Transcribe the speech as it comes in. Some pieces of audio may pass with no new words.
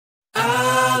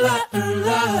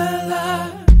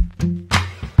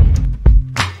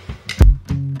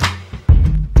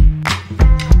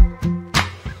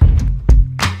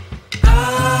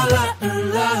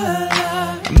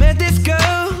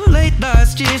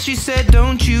She said,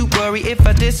 don't you worry if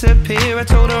I disappear. I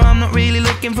told her I'm not really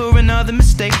looking for another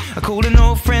mistake. I called an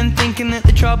old friend thinking that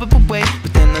the trouble would wait,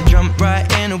 but then I jumped right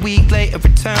in. A week later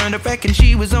returned. I reckon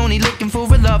she was only looking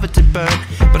for a lover to burn,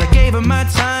 but I gave her my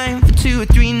time for 2 or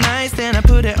 3 nights. Then I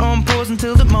put it on pause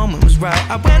until the moment was right.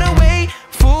 I went away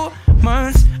 4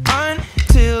 months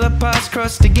until our paths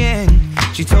crossed again.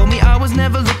 She told me I was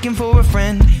never looking for a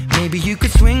friend. Maybe you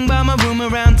could swing by my room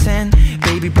around 10.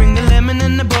 Baby, bring the lemon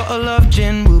and a bottle of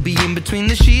gin. We'll be in between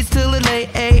the sheets till the late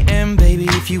AM. Baby,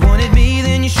 if you wanted me,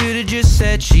 then you should've just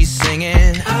said she's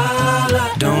singing.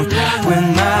 Don't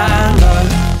win my love.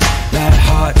 That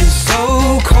heart is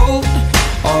so cold,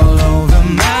 all over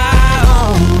my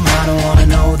own. I don't wanna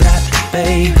know that,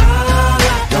 babe.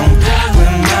 Don't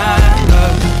win my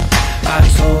love. I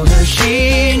told her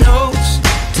she knows.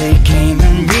 Take aim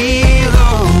and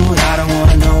reload. I don't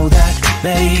wanna know that,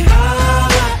 babe.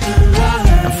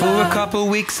 And for a couple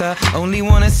weeks I only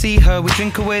wanna see her. We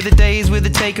drink away the days with a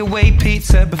takeaway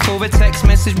pizza. Before a text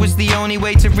message was the only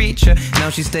way to reach her. Now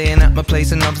she's staying at my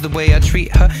place and loves the way I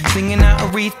treat her. Singing out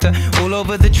Aretha all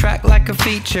over the track like a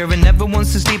feature. And never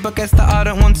wants to sleep, I guess that I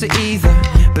don't want to either.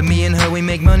 But me and her, we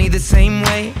make money the same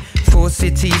way. 4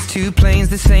 cities, 2 planes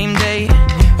the same day.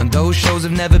 And those shows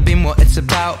have never been what it's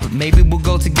about, but maybe we'll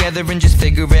go together and just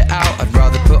figure it out. I'd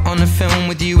rather put on a film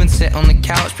with you and sit on the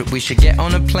couch, but we should get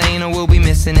on a plane or we'll be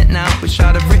missing it now. Wish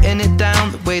I'd have written it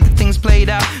down, the way that things played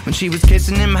out when she was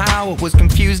kissing him, how I was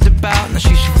confused about. Now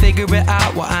she should figure it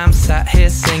out while I'm sat here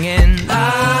singing.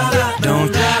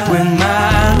 Don't win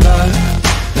my love.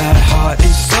 That heart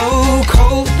is so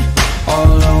cold,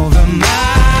 all over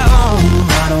my own.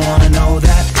 I don't wanna know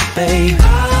that, babe.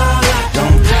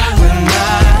 Don't win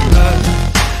my love.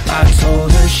 I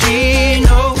told her she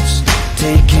knows.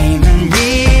 Take aim and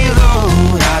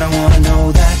reload. I don't wanna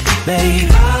know that, babe.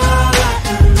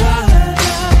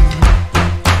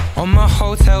 On my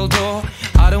hotel door,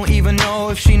 I don't even know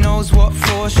if she knows what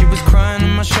for. She was crying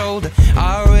on my shoulder.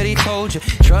 I already told you,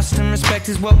 trust and respect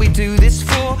is what we do this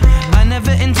for. I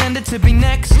never intended to be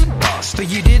next, but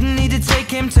you didn't need to take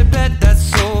him to bed,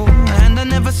 that's all. And I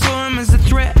never saw him as a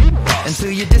threat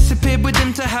until you disappeared with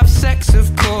him to have sex,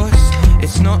 of course.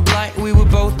 It's not like we were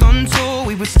both on tour.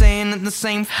 We were staying at the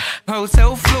same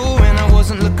hotel floor. And I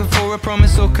wasn't looking for a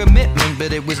promise or commitment,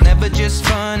 but it was never just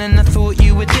fun, and I thought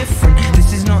you were different.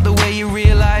 This is not the way you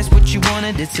realize what you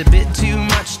wanted. It's a bit too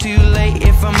much, too late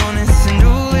if I'm honest. And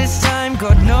all this time,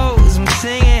 God knows I'm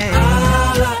singing.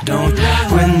 Don't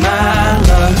win my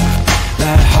love.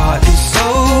 That heart is so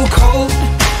cold,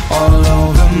 all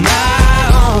over my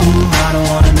own. I don't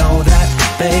wanna know that,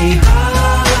 babe.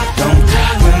 Don't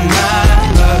win my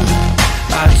love.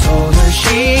 I told her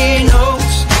she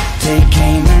knows. Take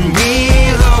aim and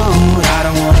reload. I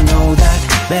don't wanna know that,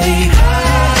 babe.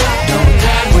 Don't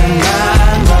win my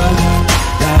love.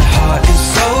 That heart is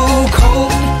so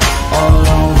cold, all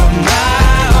over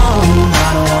my own. I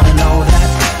don't wanna know that,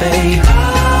 babe.